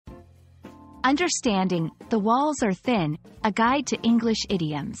Understanding The Walls Are Thin, A Guide to English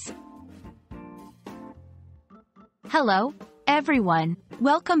Idioms. Hello, everyone.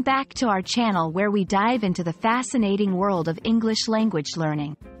 Welcome back to our channel where we dive into the fascinating world of English language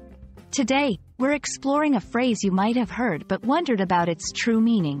learning. Today, we're exploring a phrase you might have heard but wondered about its true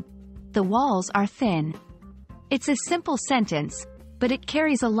meaning. The walls are thin. It's a simple sentence, but it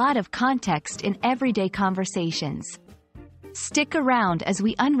carries a lot of context in everyday conversations. Stick around as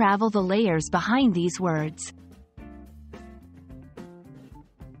we unravel the layers behind these words.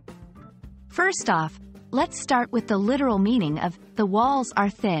 First off, let's start with the literal meaning of "the walls are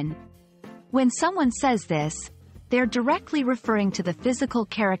thin." When someone says this, they're directly referring to the physical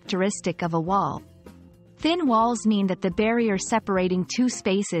characteristic of a wall. Thin walls mean that the barrier separating two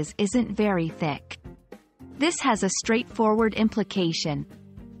spaces isn't very thick. This has a straightforward implication.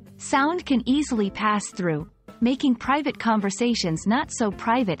 Sound can easily pass through, making private conversations not so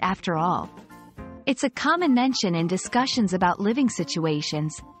private after all. It's a common mention in discussions about living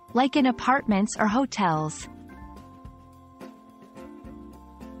situations, like in apartments or hotels.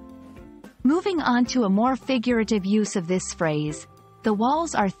 Moving on to a more figurative use of this phrase, "the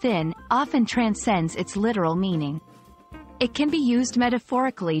walls are thin," often transcends its literal meaning. It can be used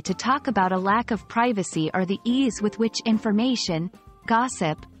metaphorically to talk about a lack of privacy or the ease with which information,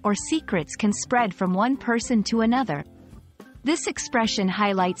 gossip, or secrets can spread from one person to another. This expression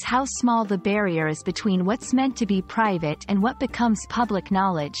highlights how small the barrier is between what's meant to be private and what becomes public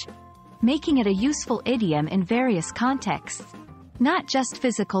knowledge, making it a useful idiom in various contexts, not just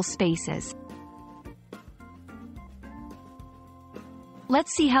physical spaces.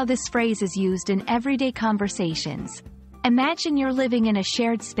 Let's see how this phrase is used in everyday conversations. Imagine you're living in a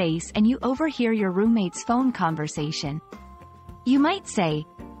shared space and you overhear your roommate's phone conversation. You might say,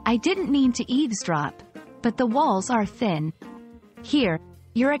 "I didn't mean to eavesdrop, but the walls are thin." Here,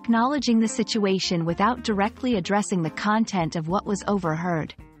 you're acknowledging the situation without directly addressing the content of what was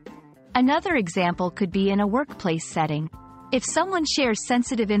overheard. Another example could be in a workplace setting. If someone shares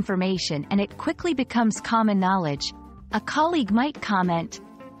sensitive information and it quickly becomes common knowledge, a colleague might comment,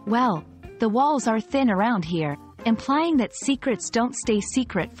 "Well, the walls are thin around here," implying that secrets don't stay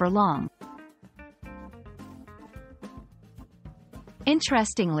secret for long.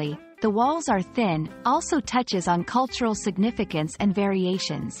 Interestingly, "the walls are thin" also touches on cultural significance and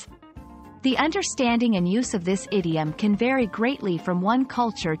variations. The understanding and use of this idiom can vary greatly from one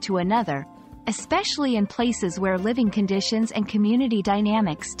culture to another, especially in places where living conditions and community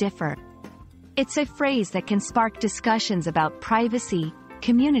dynamics differ. It's a phrase that can spark discussions about privacy,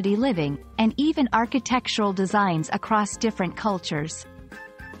 community living, and even architectural designs across different cultures.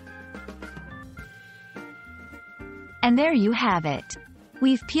 And there you have it.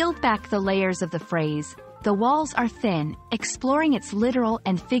 We've peeled back the layers of the phrase, "the walls are thin," exploring its literal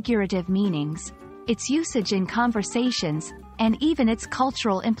and figurative meanings, its usage in conversations, and even its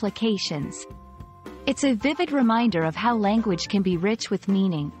cultural implications. It's a vivid reminder of how language can be rich with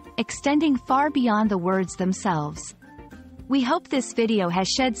meaning, extending far beyond the words themselves. We hope this video has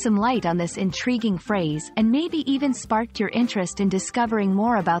shed some light on this intriguing phrase and maybe even sparked your interest in discovering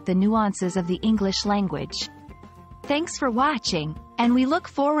more about the nuances of the English language. Thanks for watching, and we look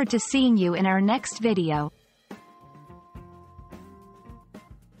forward to seeing you in our next video.